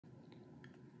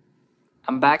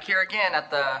I'm back here again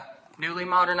at the newly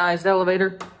modernized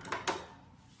elevator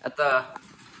at the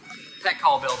Peck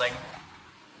building.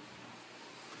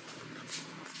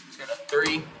 Let's go to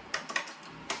 3.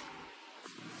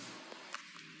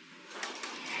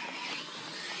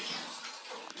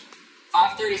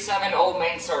 $537 Old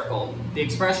Main Circle. The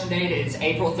expression date is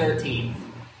April 13th,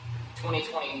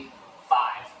 2025.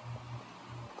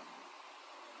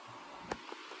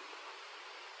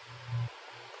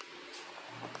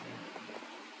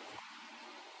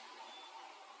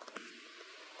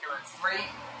 Here it's 3.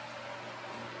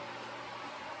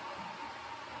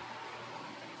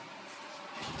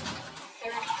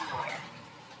 Third floor.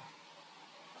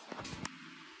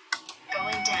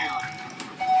 Going down.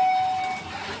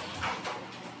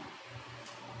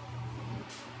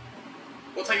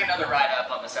 We'll take another ride up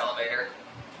on this elevator.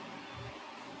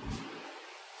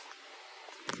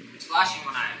 It's flashing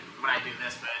when I do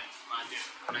this, but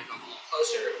when I go a little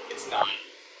closer, it's not.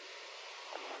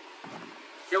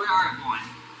 Here we are at 1.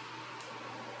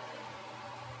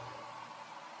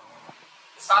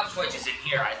 The stop switch is in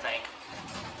here, I think.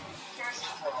 First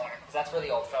floor. That's where the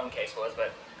old phone case was,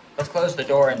 but let's close the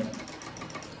door and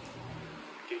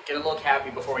get a little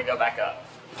cavity before we go back up.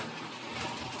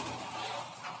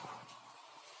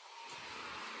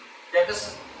 Yeah,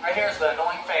 this right here is the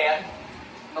annoying fan,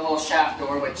 the little shaft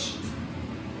door, which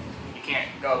you can't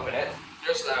go open it.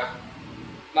 There's the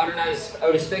modernized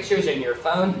Otis fixtures and your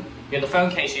phone. Yeah, the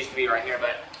phone case used to be right here,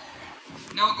 but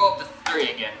now we'll go up to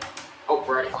 3 again. Oh,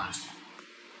 we're already closed.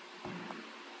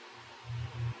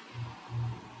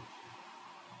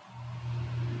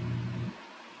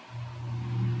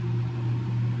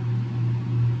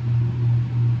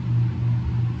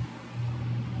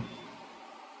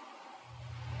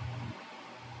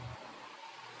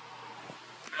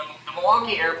 The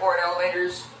Milwaukee airport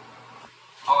elevators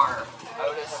are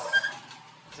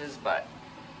Otis's, but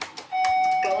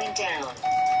Going down.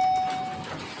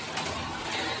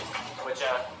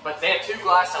 but they have 2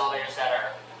 glass elevators that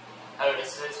are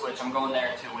Otis's, which I'm going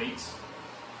there in 2 weeks.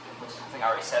 Which I think I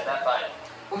already said that, but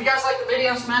well, if you guys like the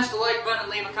video, smash the like button,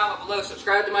 leave a comment below,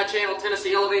 subscribe to my channel,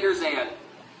 Tennessee Elevators, and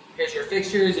here's your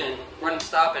fixtures and run and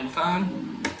stop and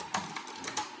phone.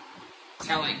 It's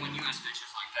kind of like when USB